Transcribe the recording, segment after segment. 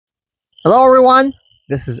Hello everyone,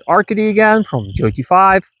 this is Arkady again from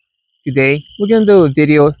JT5. Today we're going to do a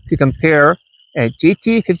video to compare a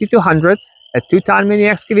JT5200, a 2-ton mini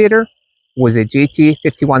excavator, with a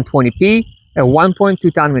JT5120P, a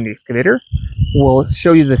 1.2-ton mini excavator. We'll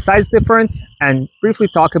show you the size difference and briefly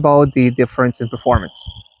talk about the difference in performance.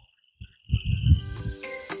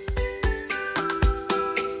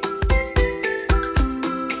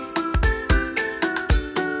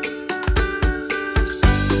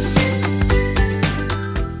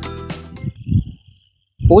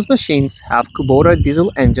 Both machines have Kubota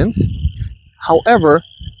diesel engines. However,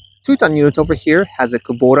 2-ton unit over here has a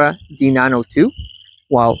Kubota D902,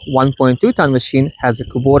 while 1.2-ton machine has a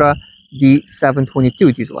Kubota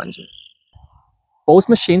D722 diesel engine. Both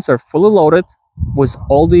machines are fully loaded with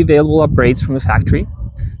all the available upgrades from the factory.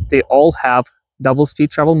 They all have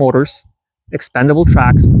double-speed travel motors, expandable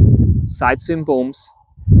tracks, side swing booms,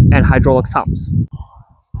 and hydraulic thumbs.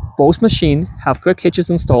 Both machines have quick hitches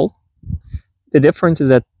installed. The difference is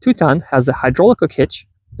that 2-ton has a hydraulic hook hitch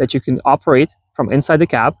that you can operate from inside the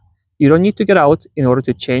cab. You don't need to get out in order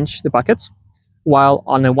to change the buckets, while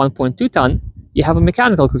on a 1.2-ton, you have a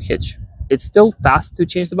mechanical hook hitch. It's still fast to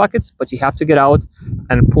change the buckets, but you have to get out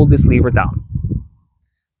and pull this lever down.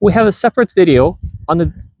 We have a separate video on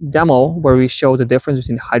the demo where we show the difference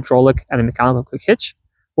between hydraulic and a mechanical hook hitch.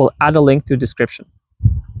 We'll add a link to the description.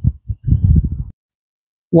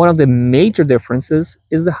 One of the major differences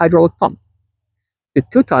is the hydraulic pump. The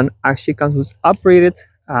 2-ton actually comes with upgraded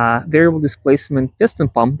variable displacement piston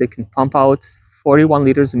pump that can pump out 41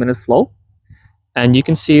 liters a minute flow, and you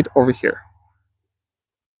can see it over here.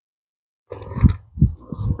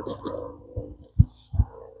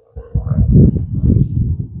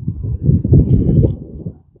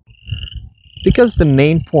 Because the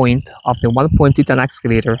main point of the 1.2-ton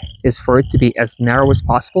excavator is for it to be as narrow as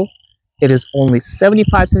possible, it is only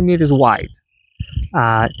 75 centimeters wide.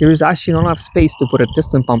 There is actually not enough space to put a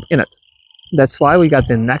piston pump in it. That's why we got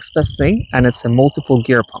the next best thing, and it's a multiple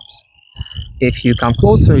gear pumps. If you come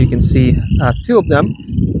closer, you can see two of them,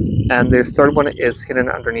 and the third one is hidden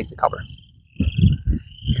underneath the cover.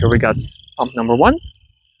 Here we got pump number 1,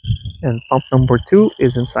 and pump number 2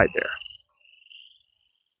 is inside there.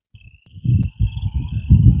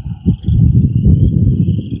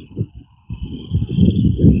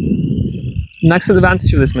 Next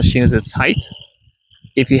advantage of this machine is its height.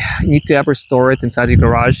 If you need to ever store it inside your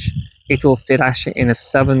garage, it will fit actually in a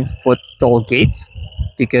 7-foot tall gate,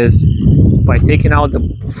 because by taking out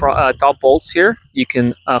the top bolts here, you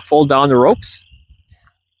can fold down the ropes,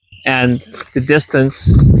 and the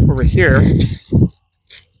distance over here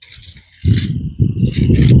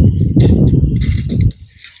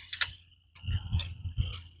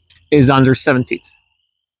is under 7 feet.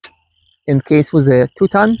 In case with a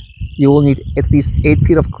 2-ton, you will need at least 8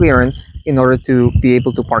 feet of clearance in order to be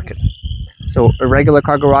able to park it. So irregular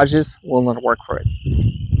car garages will not work for it.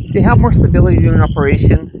 To have more stability during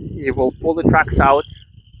operation, you will pull the tracks out,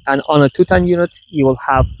 and on a 2-ton unit, you will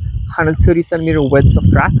have 130 centimeter width of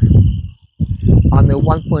tracks. On the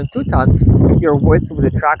 1.2-ton, your width with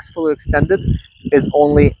the tracks fully extended is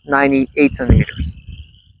only 98 centimeters.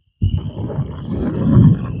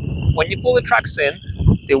 When you pull the tracks in,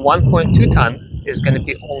 the 1.2-ton is going to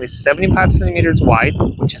be only 75 centimeters wide,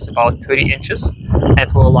 which is about 30 inches, and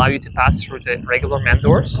it will allow you to pass through the regular man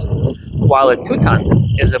doors, while a 2-ton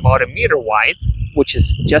is about 1 meter wide, which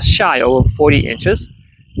is just shy of 40 inches,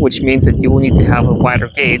 which means that you will need to have a wider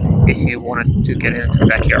gate if you wanted to get into the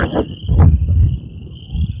backyard.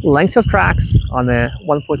 Length of tracks on a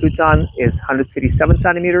 1.2-ton is 137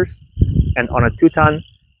 centimeters, and on a 2-ton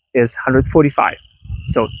is 145.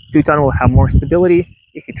 So 2-ton will have more stability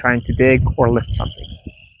if you're trying to dig or lift something.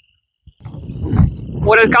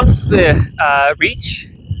 When it comes to the reach,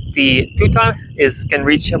 the 2-ton can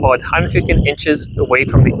reach about 115 inches away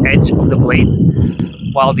from the edge of the blade,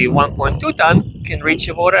 while the 1.2-ton can reach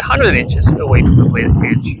about 100 inches away from the blade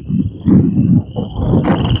edge.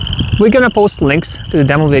 We're going to post links to the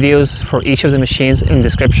demo videos for each of the machines in the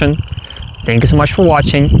description. Thank you so much for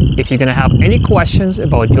watching. If you're going to have any questions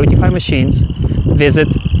about JT5 machines, visit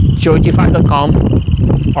jt5.com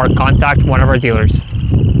or contact one of our dealers.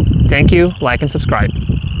 Thank you, like and subscribe.